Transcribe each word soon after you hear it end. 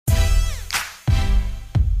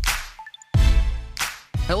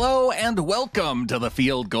Hello and welcome to the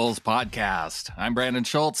Field Gulls Podcast. I'm Brandon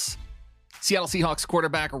Schultz. Seattle Seahawks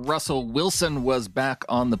quarterback Russell Wilson was back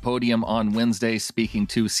on the podium on Wednesday speaking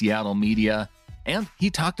to Seattle media, and he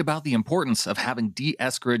talked about the importance of having Dee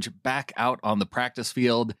Eskridge back out on the practice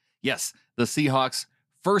field. Yes, the Seahawks'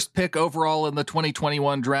 first pick overall in the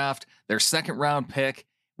 2021 draft, their second round pick.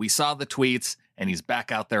 We saw the tweets, and he's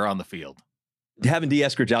back out there on the field. Having Dee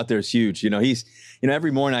Eskridge out there is huge.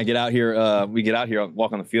 Every morning I get out here, we get out here,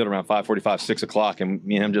 walk on the field around 5:45, 6 o'clock, and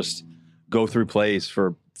me and him just go through plays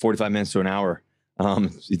for 45 minutes to an hour.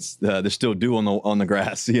 There's still dew on the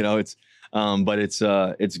grass, but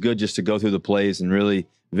it's good just to go through the plays and really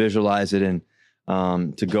visualize it and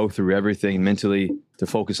to go through everything mentally, to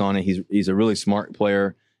focus on it. He's a really smart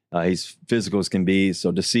player. He's physical as can be.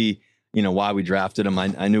 So to see, why we drafted him,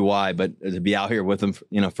 I knew why, but to be out here with him,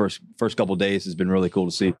 first couple of days has been really cool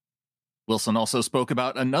to see. Wilson also spoke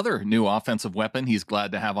about another new offensive weapon he's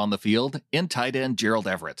glad to have on the field in tight end Gerald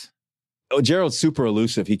Everett. Oh, Gerald's super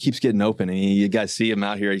elusive. He keeps getting open, and you guys see him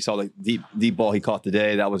out here. You saw the deep ball he caught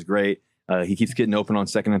today. That was great. He keeps getting open on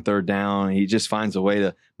second and third down. He just finds a way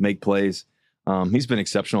to make plays. He's been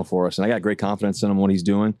exceptional for us, and I got great confidence in him, what he's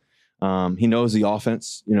doing. He knows the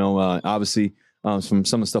offense, obviously from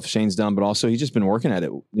some of the stuff Shane's done, but also he's just been working at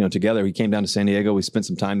it, together. He came down to San Diego. We spent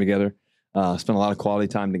some time together, spent a lot of quality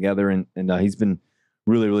time together, and he's been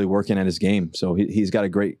really, really working at his game. So he's got a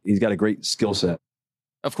great skill set.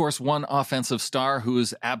 Of course, one offensive star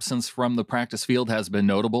whose absence from the practice field has been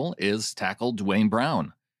notable is tackle Duane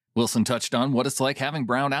Brown. Wilson touched on what it's like having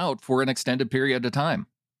Brown out for an extended period of time.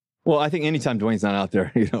 Well, I think anytime Duane's not out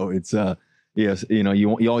there, it's yes,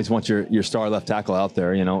 you always want your star left tackle out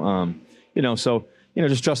there, so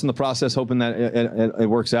just trusting the process, hoping that it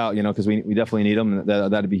works out, because we definitely need him.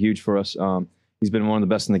 That'd be huge for us. He's been one of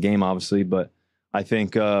the best in the game, obviously, but I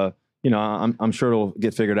think I'm sure it'll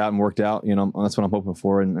get figured out and worked out. That's what I'm hoping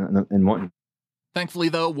for and wanting. Thankfully,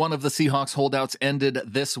 though, one of the Seahawks holdouts ended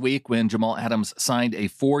this week when Jamal Adams signed a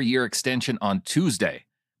 4-year extension on Tuesday.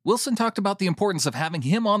 Wilson talked about the importance of having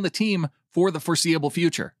him on the team for the foreseeable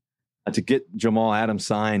future. To get Jamal Adams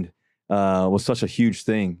signed was such a huge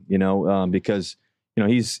thing, because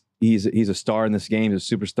he's a star in this game.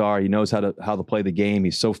 He's a superstar. He knows how to play the game.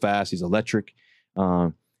 He's so fast. He's electric.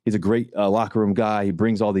 He's a great locker room guy. He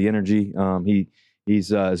brings all the energy.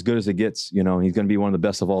 He's as good as it gets. He's going to be one of the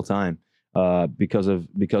best of all time because of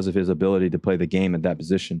his ability to play the game at that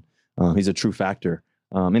position. He's a true factor.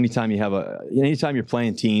 Anytime you're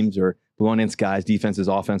playing teams or going against guys, defenses,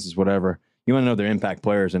 offenses, whatever, you want to know their impact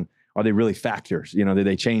players and are they really factors? Do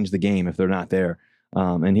they change the game if they're not there?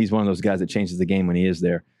 And he's one of those guys that changes the game when he is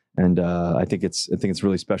there. And I think it's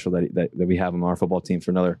really special that we have him on our football team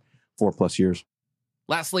for another 4+ years.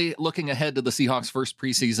 Lastly, looking ahead to the Seahawks' first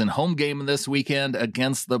preseason home game this weekend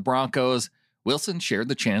against the Broncos, Wilson shared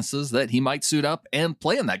the chances that he might suit up and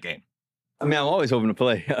play in that game. I mean, I'm always hoping to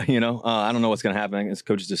play. I don't know what's going to happen. It's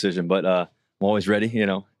coach's decision, but I'm always ready.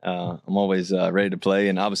 I'm always ready to play,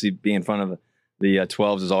 and obviously being in front of the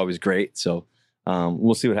 12s is always great. So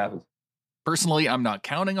we'll see what happens. Personally, I'm not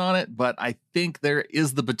counting on it, but I think there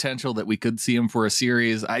is the potential that we could see him for a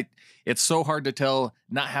series. It's so hard to tell,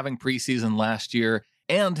 not having preseason last year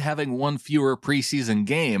and having one fewer preseason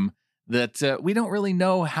game, that we don't really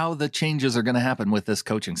know how the changes are going to happen with this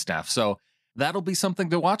coaching staff. So that'll be something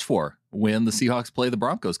to watch for when the Seahawks play the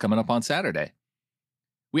Broncos coming up on Saturday.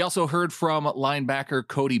 We also heard from linebacker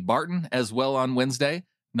Cody Barton as well on Wednesday.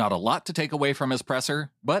 Not a lot to take away from his presser,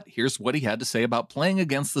 but here's what he had to say about playing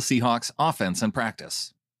against the Seahawks offense in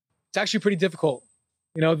practice. It's actually pretty difficult.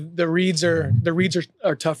 The reads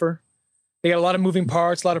are tougher. They got a lot of moving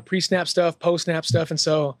parts, a lot of pre-snap stuff, post-snap stuff, and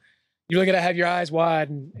so you really got to have your eyes wide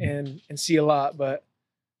and see a lot. But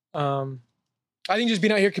I think just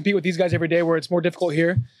being out here compete with these guys every day, where it's more difficult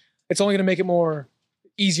here, it's only going to make it more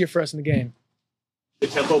easier for us in the game. The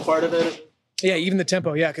tempo part of it? Yeah, even the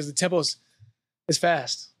tempo. Yeah, because the tempo is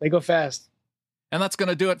fast. They go fast. And that's going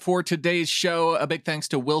to do it for today's show. A big thanks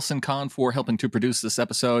to Wilson Conn for helping to produce this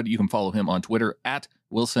episode. You can follow him on Twitter at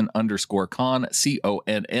Wilson_Conn,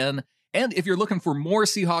 CONN. And if you're looking for more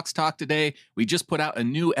Seahawks talk today, we just put out a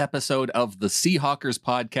new episode of the Seahawkers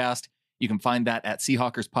podcast. You can find that at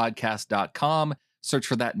Seahawkerspodcast.com. Search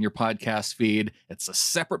for that in your podcast feed. It's a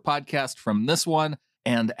separate podcast from this one.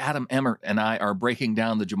 And Adam Emmert and I are breaking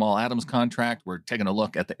down the Jamal Adams contract. We're taking a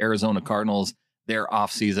look at the Arizona Cardinals, their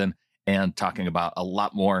offseason, and talking about a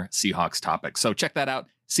lot more Seahawks topics. So check that out,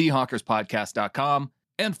 Seahawkerspodcast.com.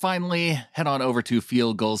 And finally, head on over to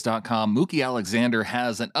fieldgulls.com. Mookie Alexander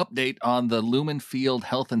has an update on the Lumen Field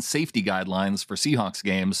health and safety guidelines for Seahawks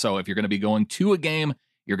games. So if you're going to be going to a game,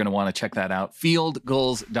 You're going to want to check that out.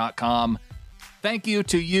 fieldgulls.com. Thank you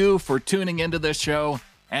to you for tuning into this show.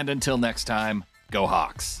 And until next time, go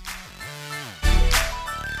Hawks.